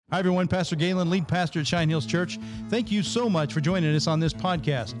Hi, everyone. Pastor Galen, lead pastor at Cheyenne Hills Church. Thank you so much for joining us on this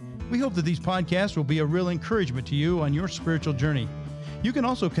podcast. We hope that these podcasts will be a real encouragement to you on your spiritual journey. You can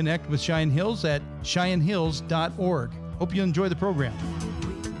also connect with Cheyenne Hills at CheyenneHills.org. Hope you enjoy the program.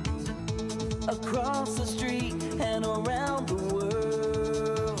 Across the street and around the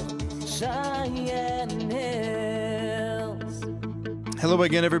world, Cheyenne Hills. Hello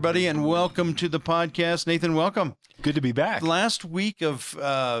again, everybody, and welcome to the podcast. Nathan, welcome. Good to be back. Last week of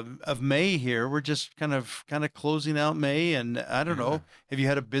May here, we're just kind of closing out May, and I don't know. Have you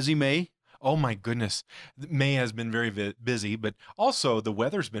had a busy May? Oh my goodness, May has been very busy, but also the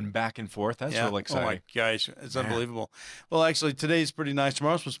weather's been back and forth. That's really exciting. Oh my gosh, it's unbelievable. Well, actually, today's pretty nice.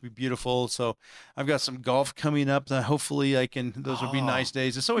 Tomorrow's supposed to be beautiful, so I've got some golf coming up. That hopefully I can. Those will be nice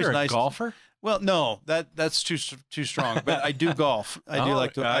days. It's always You're nice. A golfer? Well, no, that's too strong. But I do golf. I do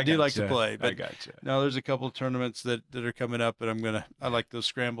like to play. But I gotcha. No, there's a couple of tournaments that are coming up, and I like those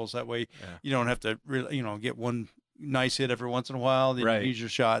scrambles. That way, you don't have to really, get one nice hit every once in a while. Then you use your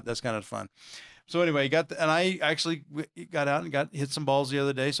shot. That's kind of fun. So anyway, I actually got out and hit some balls the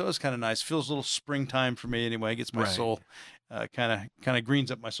other day. So it was kind of nice. Feels a little springtime for me anyway. It gets my soul, kind of greens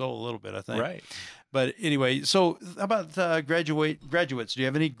up my soul a little bit, I think. Right. But anyway, so how about graduates? Do you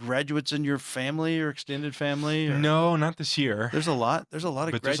have any graduates in your family or extended family? Or? No, not this year. There's a lot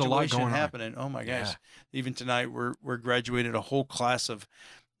of graduation happening. Oh my gosh. Yeah. Even tonight we're graduating a whole class of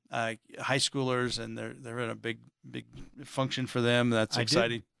high schoolers, and they're in a big function for them. That's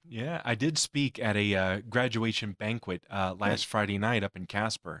exciting. I did speak at a graduation banquet last Friday night up in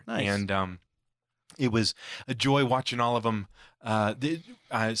Casper. Nice. And it was a joy watching all of them.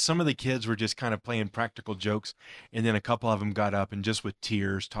 Some of the kids were just kind of playing practical jokes, and then a couple of them got up and just with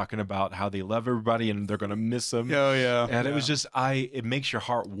tears talking about how they love everybody and they're going to miss them. Oh yeah. And it was just it makes your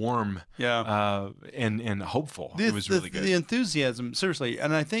heart warm. Yeah. And hopeful. It was really good. The enthusiasm, seriously,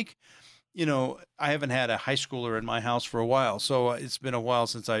 and I think. I haven't had a high schooler in my house for a while, so it's been a while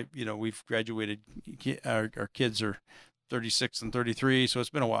since we've graduated. Our kids are 36 and 33, so it's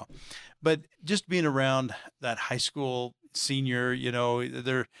been a while. But just being around that high school senior,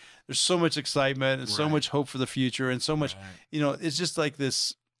 there's so much excitement and so much hope for the future, and so much, it's just like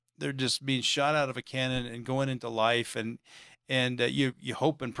this. They're just being shot out of a cannon and going into life, and you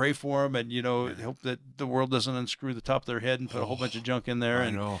hope and pray for them, and hope that the world doesn't unscrew the top of their head and put a whole bunch of junk in there. I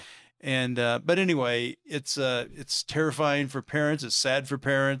know. And but anyway, it's terrifying for parents. It's sad for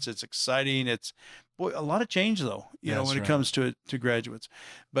parents. It's exciting. It's a lot of change though. When it comes to graduates.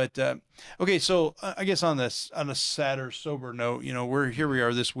 But okay, so I guess on a sadder, sober note, we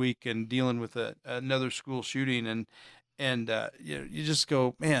are this week and dealing with another school shooting, and you just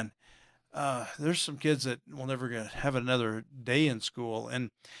go, man. There's some kids that will never have another day in school,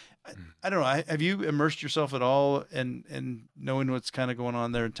 and I don't know. Have you immersed yourself at all in knowing what's kind of going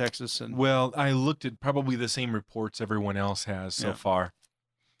on there in Texas? And well, I looked at probably the same reports everyone else has so far.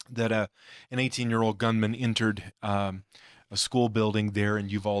 That an 18-year-old gunman entered a school building there in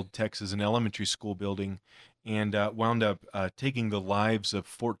Uvalde, Texas, an elementary school building, and wound up taking the lives of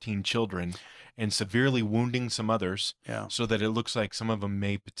 14 children and severely wounding some others. Yeah. So that it looks like some of them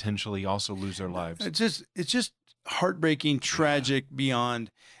may potentially also lose their lives. It's just heartbreaking, tragic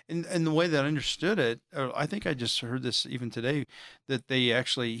beyond. And the way that I understood it, I think I just heard this even today, that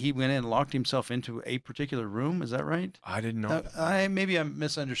he went in and locked himself into a particular room. Is that right? I didn't know. Maybe I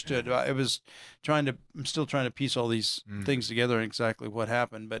misunderstood. Yeah. I'm still trying to piece all these things together and exactly what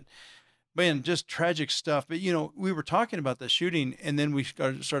happened. But man, just tragic stuff. But, we were talking about the shooting, and then we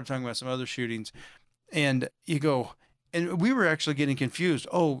started talking about some other shootings. And you go, and we were actually getting confused.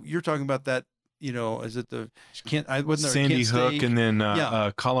 Oh, you're talking about that. Is it Sandy Hook and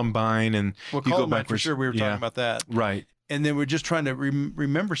then Columbine, and you go back for sure. We were talking about that, right? And then we're just trying to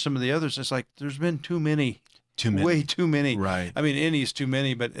remember some of the others. It's like there's been too many, way too many, right? I mean, any is too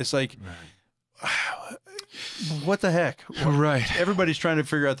many, but it's like, what the heck, right? Everybody's trying to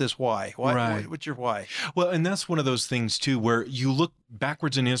figure out this why. Right. What's your why? Well, and that's one of those things too, where you look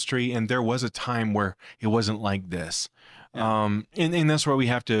backwards in history, and there was a time where it wasn't like this. Yeah. And that's where we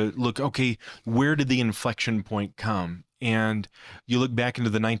have to look, okay, where did the inflection point come? And you look back into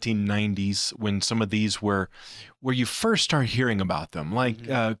the 1990s when some of these were where you first start hearing about them, like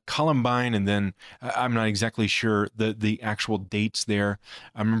Columbine, and then I'm not exactly sure the actual dates there.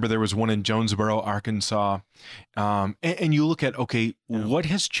 I remember there was one in Jonesboro, Arkansas. And you look at, okay, what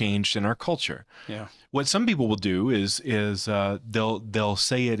has changed in our culture? Yeah. What some people will do is they'll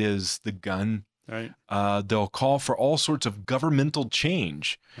say it is the gun. Right. They'll call for all sorts of governmental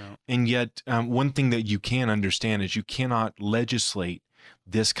change. Yeah. And yet one thing that you can understand is you cannot legislate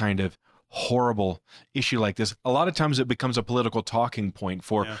this kind of horrible issue like this, a lot of times it becomes a political talking point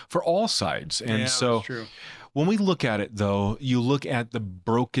for all sides. And so that's true. when we look at it, though, you look at the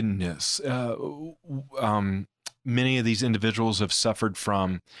brokenness. Many of these individuals have suffered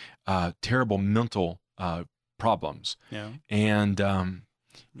from terrible mental problems, and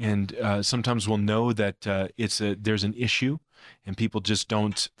sometimes we'll know that there's an issue, and people just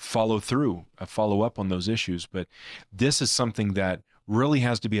don't follow up on those issues. But this is something that really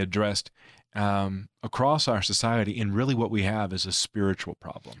has to be addressed across our society, and really what we have is a spiritual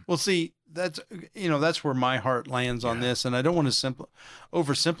problem. Well, see, that's where my heart lands on this, and I don't want to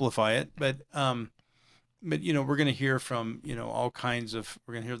oversimplify it, but we're going to hear from all kinds of.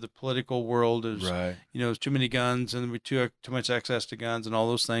 We're going to hear the political world is there's too many guns and we too much access to guns and all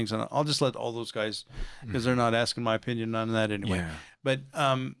those things, and I'll just let all those guys, because they're not asking my opinion on that anyway. Yeah.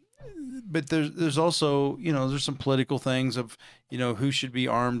 But there's also there's some political things of who should be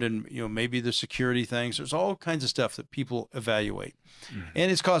armed, and maybe the security things. There's all kinds of stuff that people evaluate,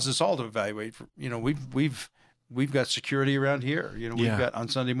 and it's caused us all to evaluate. We've got security around here. We've got on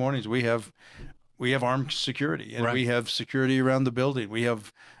Sunday mornings we have armed security, and we have security around the building. We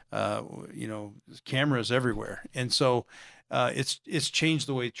have cameras everywhere, and so it's changed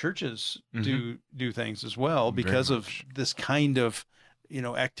the way churches do things as well because of this kind of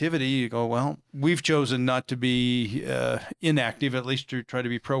activity. You go, well, we've chosen not to be inactive, at least to try to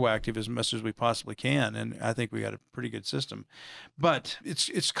be proactive as much as we possibly can. And I think we got a pretty good system, but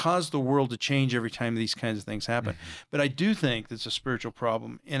it's caused the world to change every time these kinds of things happen. But I do think that's a spiritual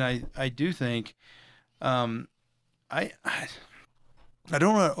problem. And I do think, I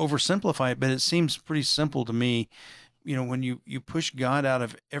don't want to oversimplify it, but it seems pretty simple to me. When you push God out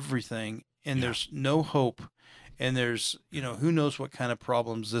of everything and there's no hope, and there's, who knows what kind of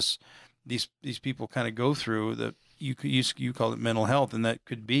problems these people kind of go through, that you call it mental health, and that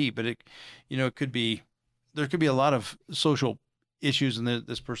could be, but it could be, there could be a lot of social issues in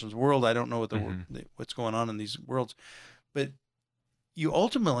this person's world. I don't know what what's going on in these worlds, but you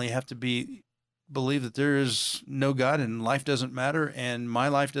ultimately have to believe that there is no God, and life doesn't matter, and my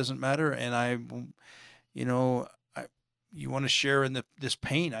life doesn't matter, and you want to share in this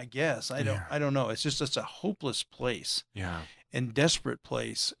pain, I guess. I don't know. It's a hopeless place. Yeah. And desperate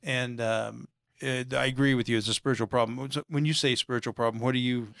place. And I agree with you. It's a spiritual problem. When you say spiritual problem, what are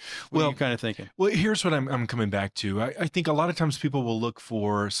you kind of thinking? Well, here's what I'm coming back to. I think a lot of times people will look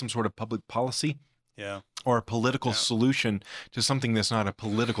for some sort of public policy. Yeah. Or a political solution to something that's not a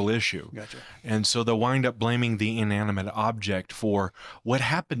political issue. Gotcha. And so they'll wind up blaming the inanimate object for what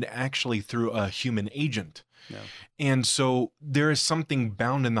happened actually through a human agent. Yeah. And so there is something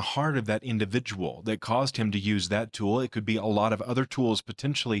bound in the heart of that individual that caused him to use that tool. It could be a lot of other tools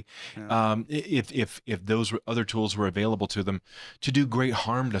potentially, if those other tools were available to them, to do great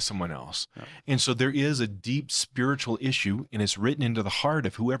harm to someone else. Yeah. And so there is a deep spiritual issue, and it's written into the heart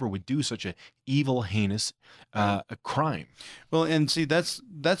of whoever would do such a evil, heinous a crime. Well, and see, that's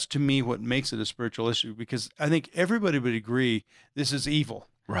to me what makes it a spiritual issue, because I think everybody would agree this is evil.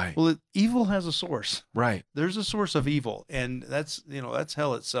 Right. Well, evil has a source. Right. There's a source of evil, and that's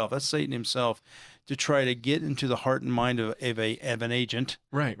hell itself. That's Satan himself, to try to get into the heart and mind of an agent.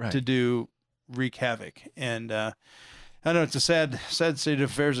 Right. To wreak havoc. And I know it's a sad state of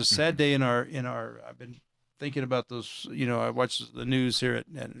affairs. A sad day in our. I've been thinking about those. I watched the news here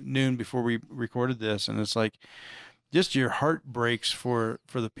at noon before we recorded this, and it's like, just your heart breaks for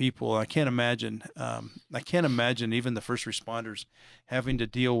the people. I can't imagine. Even the first responders having to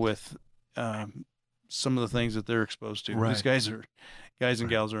deal with some of the things that they're exposed to. Right. These guys and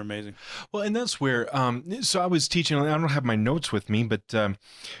gals are amazing. Well, and that's where. So I was teaching. I don't have my notes with me, but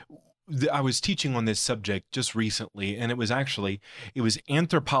I was teaching on this subject just recently, and it was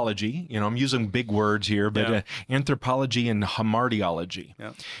anthropology. I'm using big words here, but anthropology and hamartiology.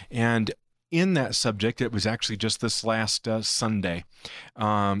 Yeah. And in that subject, it was actually just this last Sunday.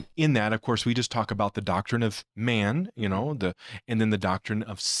 In that, of course, we just talk about the doctrine of man, and then the doctrine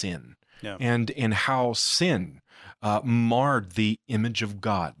of sin, and how sin marred the image of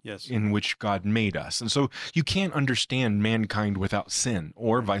God, in which God made us. And so you can't understand mankind without sin,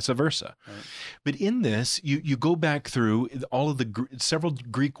 or vice versa. Right. But in this, you go back through all of the several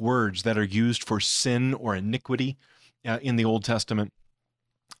Greek words that are used for sin or iniquity in the Old Testament.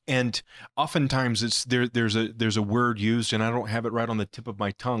 And oftentimes there's a word used, and I don't have it right on the tip of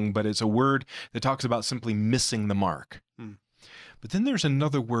my tongue, but it's a word that talks about simply missing the mark. But then there's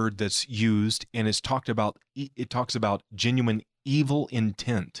another word that's used, and it's talked about. It talks about genuine evil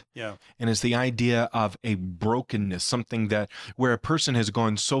intent, Yeah. and it's the idea of a brokenness, something that where a person has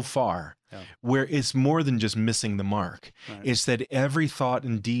gone so far, Yeah. where it's more than just missing the mark. Right. It's that every thought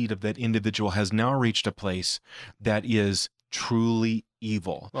and deed of that individual has now reached a place that is truly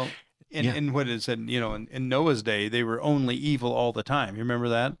evil. Well, and, Yeah. and what it said, in Noah's day, they were only evil all the time. You remember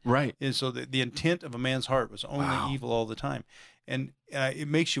that? Right. And so the intent of a man's heart was only Wow. evil all the time. And it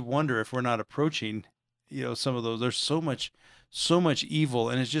makes you wonder if we're not approaching, some of those. There's so much evil,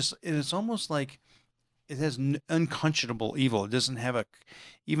 and it's almost like it has unconscionable evil. It doesn't have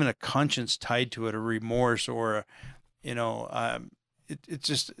even a conscience tied to it, or remorse, or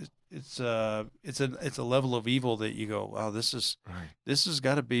it's a level of evil that you go, wow, this has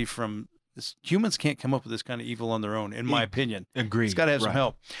got to be from this. Humans can't come up with this kind of evil on their own, in my opinion. Agreed. It's got to have some Right.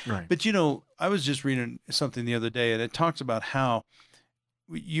 help. Right. But I was just reading something the other day, and it talks about how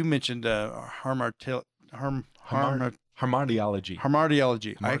you mentioned harmartiology.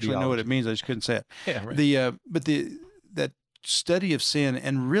 Harmoniology. I actually know what it means. I just couldn't say it. Yeah. Right. That study of sin,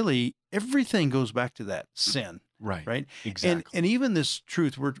 and really everything goes back to that sin, right. right? Exactly. And even this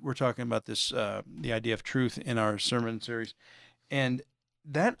truth, we're talking about this, the idea of truth in our sermon series, and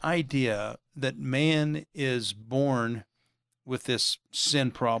that idea that man is born with this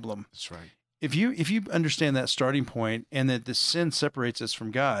sin problem. That's right. If you understand that starting point, and that the sin separates us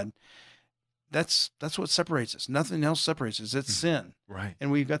from God, that's what separates us. Nothing else separates us. It's sin. Right.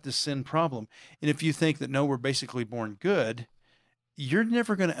 And we've got this sin problem. And if you think that, no, we're basically born good, you're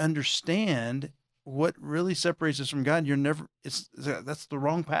never going to understand what really separates us from God. That's the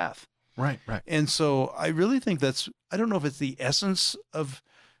wrong path. Right. Right. And so I really think I don't know if it's the essence of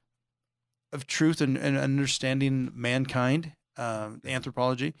truth and understanding mankind,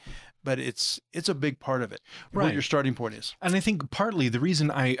 anthropology, but it's a big part of it. What Right. your starting point is. And I think partly the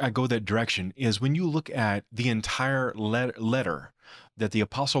reason I go that direction is when you look at the entire letter that the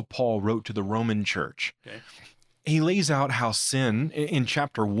Apostle Paul wrote to the Roman church. Okay. He lays out how sin, in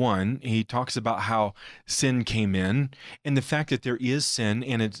chapter 1, he talks about how sin came in, and the fact that there is sin,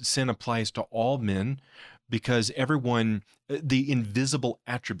 and sin applies to all men because everyone, the invisible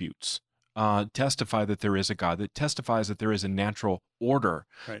attributes testify that there is a God, that testifies that there is a natural order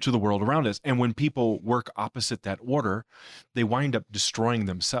Right. to the world around us. And when people work opposite that order, they wind up destroying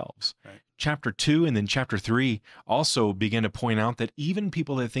themselves. Right. Chapter 2 and then chapter 3 also begin to point out that even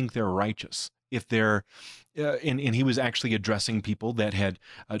people that think they're righteous, if they're, and he was actually addressing people that had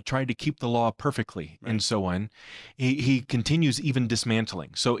tried to keep the law perfectly and Right. so on, he continues even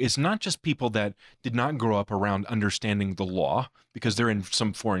dismantling. So it's not just people that did not grow up around understanding the law because they're in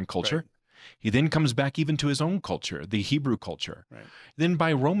some foreign culture. Right. He then comes back even to his own culture, the Hebrew culture. Right. Then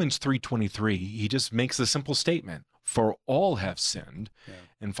by Romans 3:23, he just makes the simple statement, for all have sinned Yeah.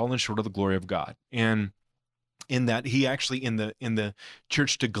 and fallen short of the glory of God. And in that, he actually in the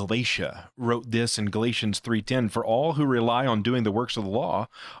church to Galatia wrote this in Galatians 3:10, for all who rely on doing the works of the law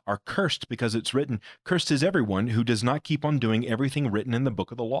are cursed, because it's written, cursed is everyone who does not keep on doing everything written in the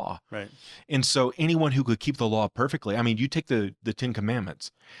book of the law. Right. And so anyone who could keep the law perfectly, I mean, you take the 10 commandments.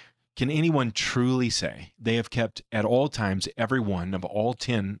 Can anyone truly say they have kept at all times every one of all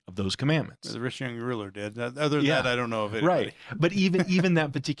 10 of those commandments? The rich young ruler did. Other than Yeah. that, I don't know of anybody. Right. But even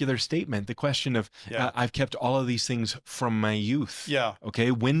that particular statement, the question of Yeah. I've kept all of these things from my youth. Yeah.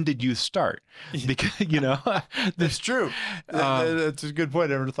 Okay. When did you start? Because, That's true. That's a good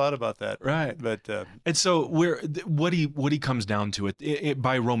point. I never thought about that. right. But And so what he comes down to it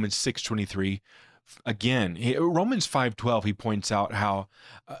by Romans 6:23, again, Romans 5:12, he points out how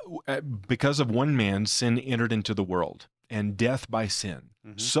because of one man, sin entered into the world, and death by sin.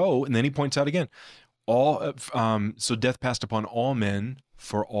 Mhm. So, and then he points out again, so death passed upon all men,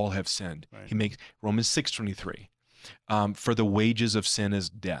 for all have sinned. Right. He makes Romans 6:23, for the wages of sin is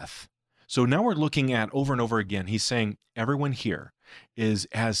death. So now we're looking at over and over again, he's saying everyone here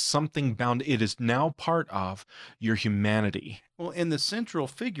has something bound. It is now part of your humanity. well, and the central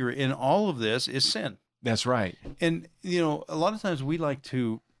figure in all of this is sin. That's right. And a lot of times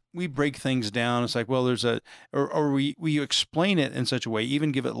we break things down. It's like, well, or we explain it in such a way,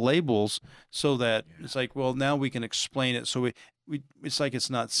 even give it labels, so that it's like, well, now we can explain it. So it's like it's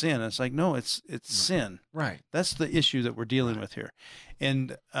not sin. It's like, no, it's sin. Right. That's the issue that we're dealing with here.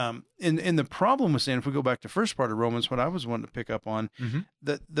 And the problem with sin, if we go back to first part of Romans, what I was wanting to pick up on, Mhm.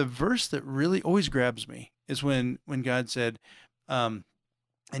 the verse that really always grabs me is when God said, and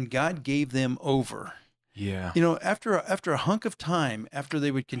God gave them over. Yeah. After a hunk of time, after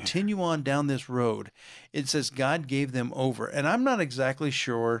they would continue on down this road, it says God gave them over. And I'm not exactly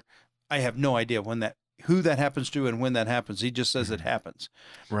sure. I have no idea when that who that happens to and when that happens. He just says it happens.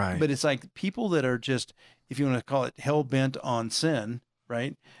 Right. But it's like people that are just, if you want to call it, hell bent on sin,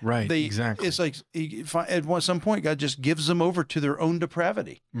 right? Right. Exactly. It's like at some point God just gives them over to their own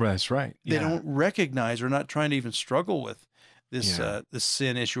depravity. That's right. They Yeah. don't recognize or not trying to even struggle with this Yeah. this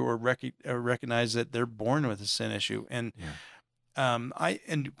sin issue or recognize that they're born with a sin issue. And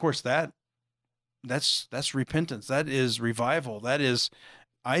and of course that's repentance. That is revival. That is,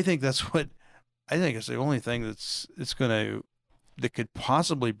 I think it's the only thing that could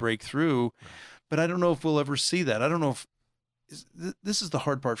possibly break through. But I don't know if we'll ever see that. I don't know if this is the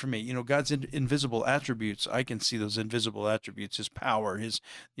hard part for me. You know, God's invisible attributes. I can see those invisible attributes, his power, his,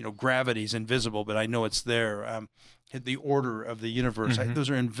 gravity is invisible, but I know it's there. The order of the universe, those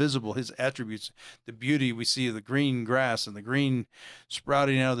are invisible. His attributes, the beauty we see of the green grass and the green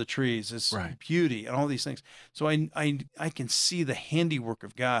sprouting out of the trees, this beauty and all these things. So I can see the handiwork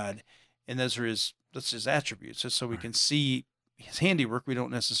of God, and that's his attributes. So we can see his handiwork. We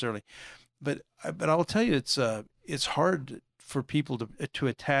don't necessarily, but I will tell you, it's hard for people to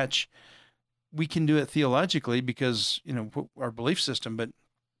attach. We can do it theologically because our belief system, but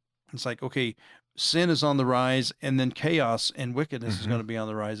it's like, okay, sin is on the rise, and then chaos and wickedness is going to be on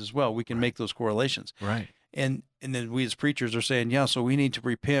the rise as well. We can make those correlations, right? And then we as preachers are saying, so we need to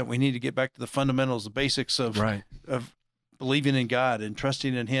repent. We need to get back to the fundamentals, the basics of believing in God and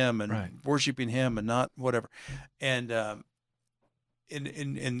trusting in Him and worshiping Him and not whatever. And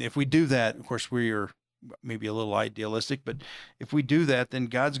if we do that, of course, we are maybe a little idealistic, but if we do that, then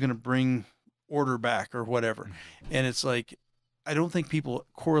God's going to bring order back or whatever. And it's like, I don't think people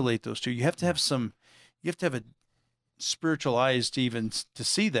correlate those two. You have to have a spiritual eyes to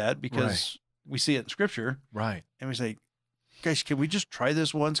see that, because we see it in Scripture. Right. And we say, guys, can we just try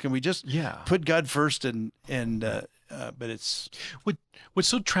this once? Can we just put God first but it's what's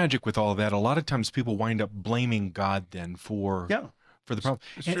so tragic with all of that, a lot of times people wind up blaming God then for the problem.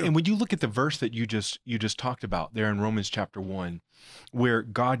 And when you look at the verse that you just talked about there in Romans chapter 1, where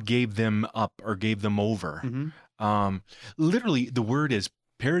God gave them up or gave them over, literally the word is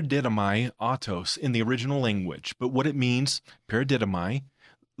paradidomai autos in the original language, but what it means, paradidomai,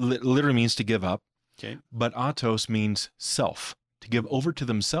 literally means to give up, but autos means self, to give over to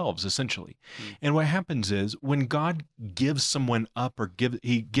themselves, essentially. And what happens is when God gives someone up, or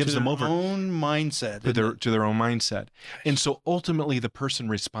he gives them over to their own mindset, to their own mindset. And so ultimately the person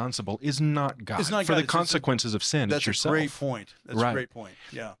responsible is not God. It's not for God, the consequences of sin. That's it's yourself. a great point. That's a great point.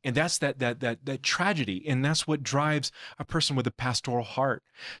 Yeah. And that's that tragedy. And that's what drives a person with a pastoral heart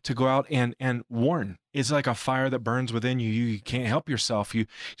to go out and warn. It's like a fire that burns within you. You can't help yourself. You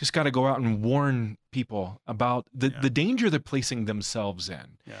just got to go out and warn people about the danger they're placing themselves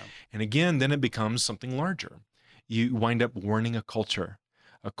in. Yeah. And again, then it becomes something larger. You wind up warning a culture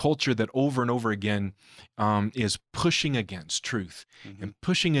that over and over again is pushing against truth and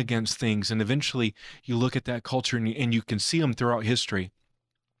pushing against things. And eventually you look at that culture and you can see them throughout history,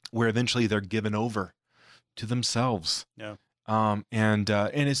 where eventually they're given over to themselves. Yeah. And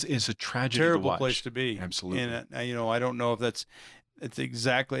it's a tragedy. Terrible place to be. Absolutely. And I don't know if it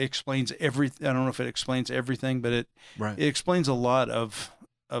explains everything. I don't know if it explains everything, but it explains a lot of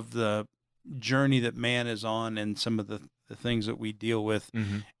the journey that man is on, and some of the things that we deal with,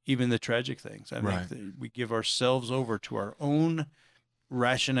 even the tragic things. I think that we give ourselves over to our own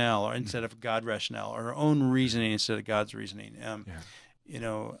rationale instead of God rationale, our own reasoning instead of God's reasoning. I've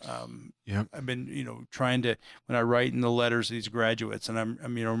been, trying to, when I write in the letters to these graduates, and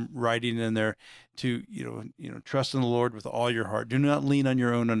I'm writing in there to, trust in the Lord with all your heart. Do not lean on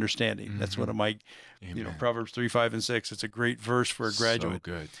your own understanding. That's one of my, Proverbs 3, 5, and 6. It's a great verse for a graduate.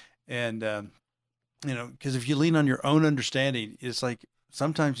 So good. And, because if you lean on your own understanding, it's like,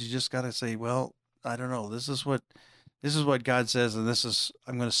 sometimes you just got to say, well, I don't know. This is what God says. And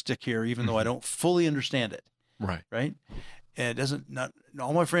I'm going to stick here, even though I don't fully understand it. Right. Right. And not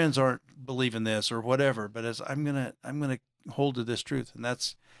all my friends aren't believing this or whatever, but I'm gonna hold to this truth, and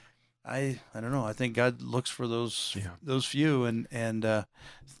that's I don't know. I think God looks for those few, and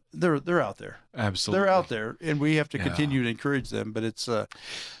they're out there. Absolutely, they're out there, and we have to continue to encourage them. But it's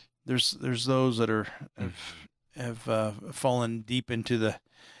there's those that have fallen deep into the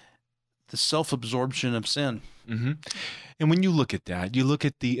self-absorption of sin. And when you look at that, you look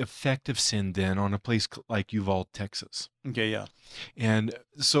at the effect of sin then on a place like Uvalde, Texas. Okay, yeah. And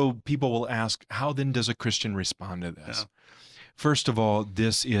so people will ask, how then does a Christian respond to this? Yeah. First of all,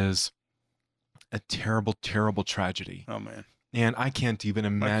 this is a terrible, terrible tragedy. Oh, man. And I can't even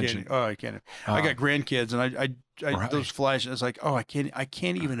imagine. I can't. I got grandkids, and I those flashes. It's like, I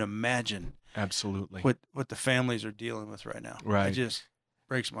can't even imagine. Absolutely. What the families are dealing with right now. Right.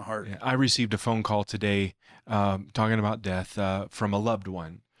 breaks my heart. Yeah, I received a phone call today talking about death from a loved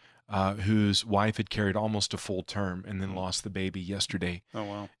one whose wife had carried almost a full term and then lost the baby yesterday. Oh,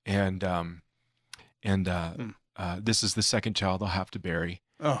 wow. And this is the second child they'll have to bury.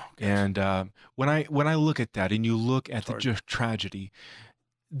 Oh, gosh. And when I look at that, and you look at the hard. tragedy,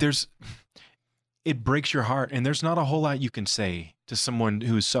 it breaks your heart, and there's not a whole lot you can say to someone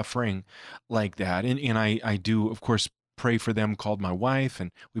who is suffering like that. And I do, of course, pray for them. Called my wife,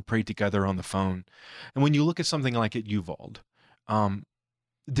 and we prayed together on the phone. And when you look at something like at Uvalde,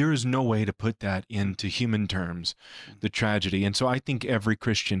 there is no way to put that into human terms, the tragedy. And so I think every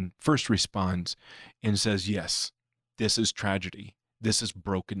Christian first responds and says, yes, this is tragedy. This is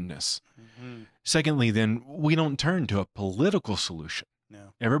brokenness. Mm-hmm. Secondly, then we don't turn to a political solution.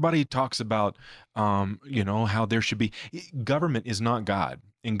 No. Everybody talks about, how there should be. Government is not God,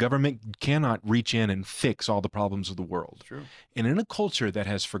 and government cannot reach in and fix all the problems of the world. True. And in a culture that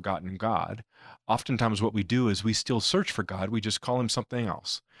has forgotten God, oftentimes what we do is we still search for God. We just call him something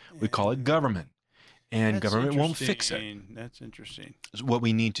else. We call it government, and That's government won't fix it. interesting. That's interesting. What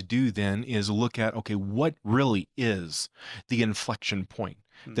we need to do then is look at, okay, what really is the inflection point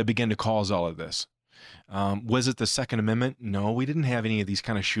that began to cause all of this? Was it the Second Amendment? No, we didn't have any of these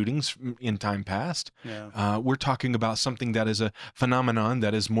kind of shootings in time past. Yeah. We're talking about something that is a phenomenon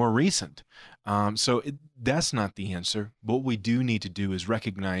that is more recent. That's not the answer. What we do need to do is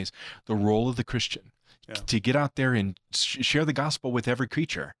recognize the role of the Christian to get out there and share the gospel with every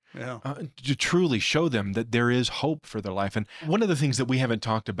creature. Yeah. To truly show them that there is hope for their life. And one of the things that we haven't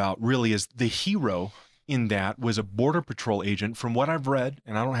talked about really is the hero in that was a Border Patrol agent. From what I've read,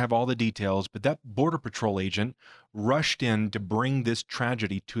 and I don't have all the details, but that Border Patrol agent rushed in to bring this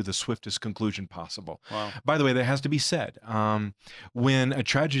tragedy to the swiftest conclusion possible. Wow. By the way, that has to be said. When a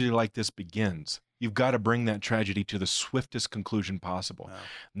tragedy like this begins, you've got to bring that tragedy to the swiftest conclusion possible. Wow.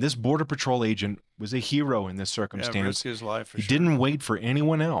 This Border Patrol agent was a hero in this Yeah, circumstance. risk his life for He sure. didn't wait for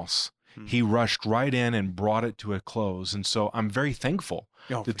anyone else. Hmm. He rushed right in and brought it to a close. And so I'm very thankful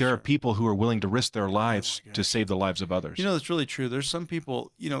Oh, that for there are sure. people who are willing to risk their lives gosh. to save the lives of others. You know, that's really true. There's some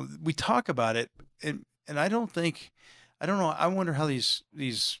people, we talk about it, and I don't know. I wonder how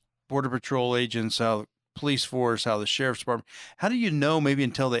these Border Patrol agents, how police force, how the sheriff's department, how do you know maybe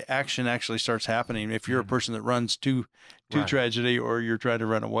until the action actually starts happening if you're a person that runs to Right. tragedy or you're trying to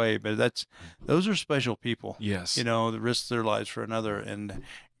run away? But those are special people. Yes. That risk their lives for another. And,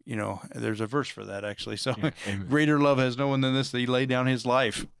 there's a verse for that actually. So Yeah, amen. greater love has no one than this, that he laid down his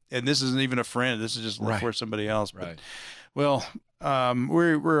life. And this isn't even a friend. This is just love Right. for somebody else. But, Right. well,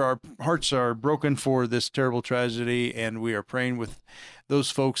 our hearts are broken for this terrible tragedy, and we are praying with those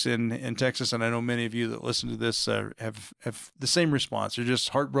folks in Texas. And I know many of you that listen to this have the same response. You're just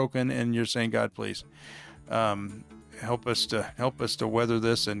heartbroken, and you're saying, God, please help us to weather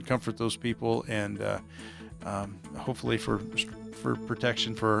this and comfort those people, and hopefully for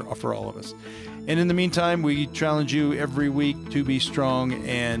protection for all of us. And in the meantime, we challenge you every week to be strong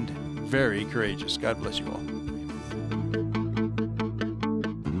and very courageous. God bless you all.